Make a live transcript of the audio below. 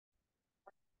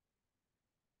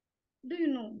Do you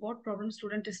know what problem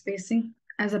student is facing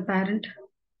as a parent?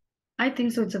 I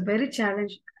think so. It's a very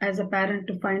challenge as a parent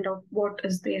to find out what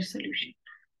is their solution.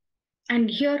 And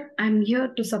here I'm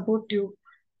here to support you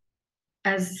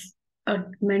as a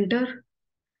mentor,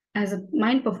 as a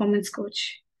mind performance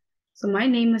coach. So my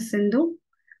name is Sindhu,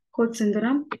 Coach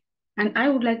Sindhuram, and I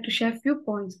would like to share a few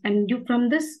points. And you from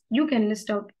this you can list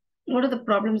out what are the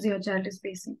problems your child is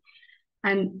facing.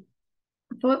 And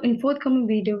in forthcoming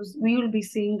videos, we will be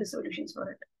seeing the solutions for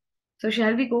it. So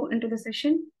shall we go into the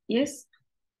session? Yes.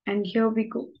 And here we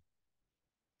go.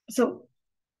 So,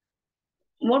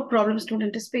 what problem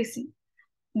student is facing?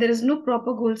 There is no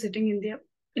proper goal setting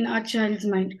in our child's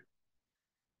mind.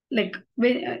 Like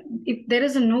if there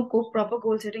is a proper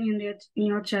goal setting in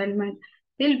your child mind,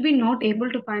 they'll be not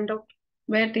able to find out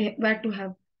where they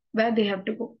have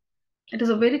to go. It is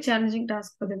a very challenging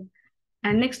task for them.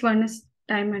 And next one is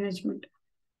time management.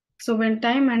 So when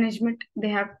time management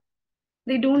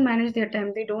they don't manage their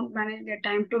time. They don't manage their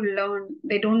time to learn.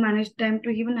 They don't manage time to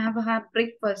even have a hard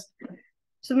breakfast.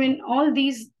 So when all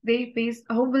these they face,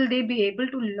 how will they be able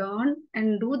to learn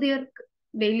and do their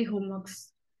daily homeworks?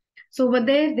 So over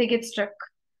there they get stuck.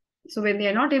 So when they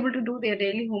are not able to do their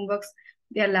daily homeworks,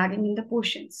 they are lagging in the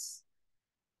portions.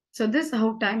 So this is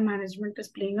how time management is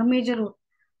playing a major role.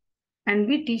 And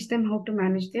we teach them how to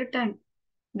manage their time.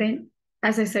 Then,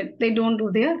 as I said, they don't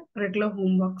do their regular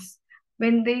homeworks.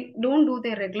 When they don't do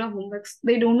their regular homeworks,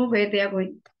 they don't know where they are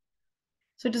going.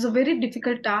 So it is a very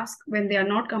difficult task when they are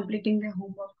not completing their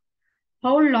homework.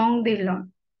 How long they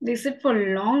learn? They sit for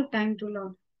a long time to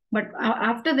learn. But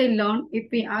after they learn,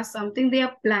 if we ask something, they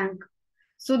are blank.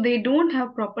 So they don't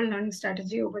have proper learning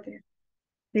strategy over there.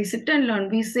 They sit and learn.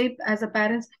 We say as a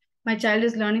parents, my child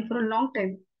is learning for a long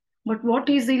time. But what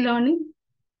is he learning?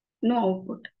 No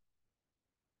output.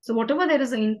 So whatever there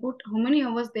is an input, how many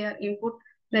hours they are input,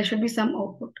 there should be some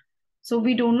output. So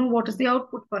we don't know what is the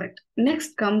output for it.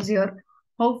 Next comes here,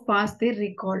 how fast they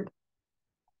recall.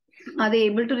 Are they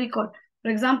able to recall?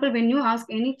 For example, when you ask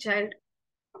any child,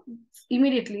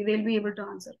 immediately they'll be able to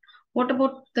answer. What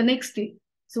about the next day?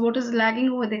 So what is lagging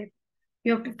over there?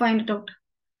 You have to find it out.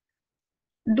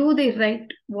 Do they write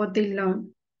what they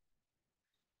learn?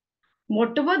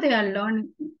 Whatever they are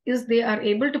learning, is they are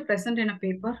able to present in a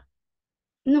paper?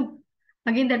 No.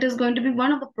 Again, that is going to be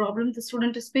one of the problems the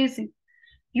student is facing.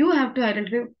 You have to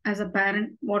identify as a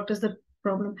parent what is the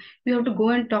problem. You have to go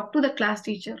and talk to the class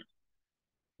teacher.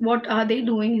 What are they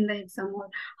doing in the exam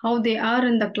hall? How they are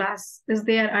in the class? Is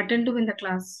they are attentive in the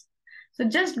class? So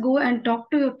just go and talk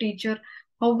to your teacher.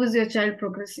 How is your child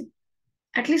progressing?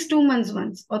 At least 2 months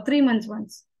once or 3 months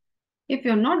once. If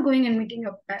you're not going and meeting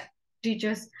your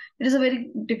teachers, it is a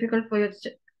very difficult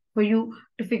for you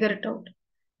to figure it out.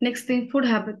 Next thing, food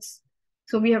habits.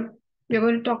 So we are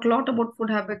going to talk a lot about food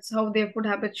habits, how their food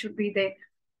habits should be there.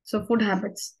 So food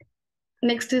habits.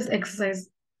 Next is exercise.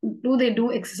 Do they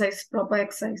do exercise, proper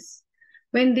exercise?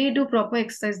 When they do proper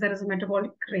exercise, there is a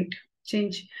metabolic rate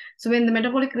change. So when the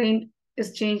metabolic rate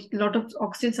is changed, a lot of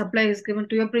oxygen supply is given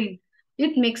to your brain.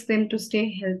 It makes them to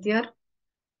stay healthier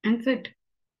and fit.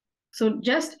 So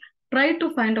just try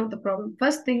to find out the problem.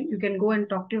 First thing, you can go and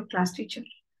talk to your class teacher,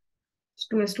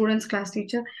 to your student's class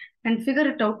teacher, and figure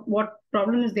it out what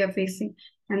problems they are facing.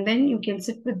 And then you can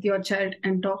sit with your child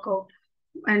and talk out,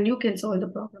 and you can solve the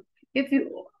problem.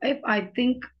 If I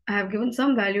think I have given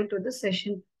some value to this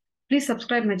session, please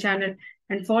subscribe my channel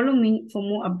and follow me for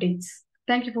more updates.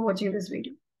 Thank you for watching this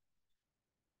video.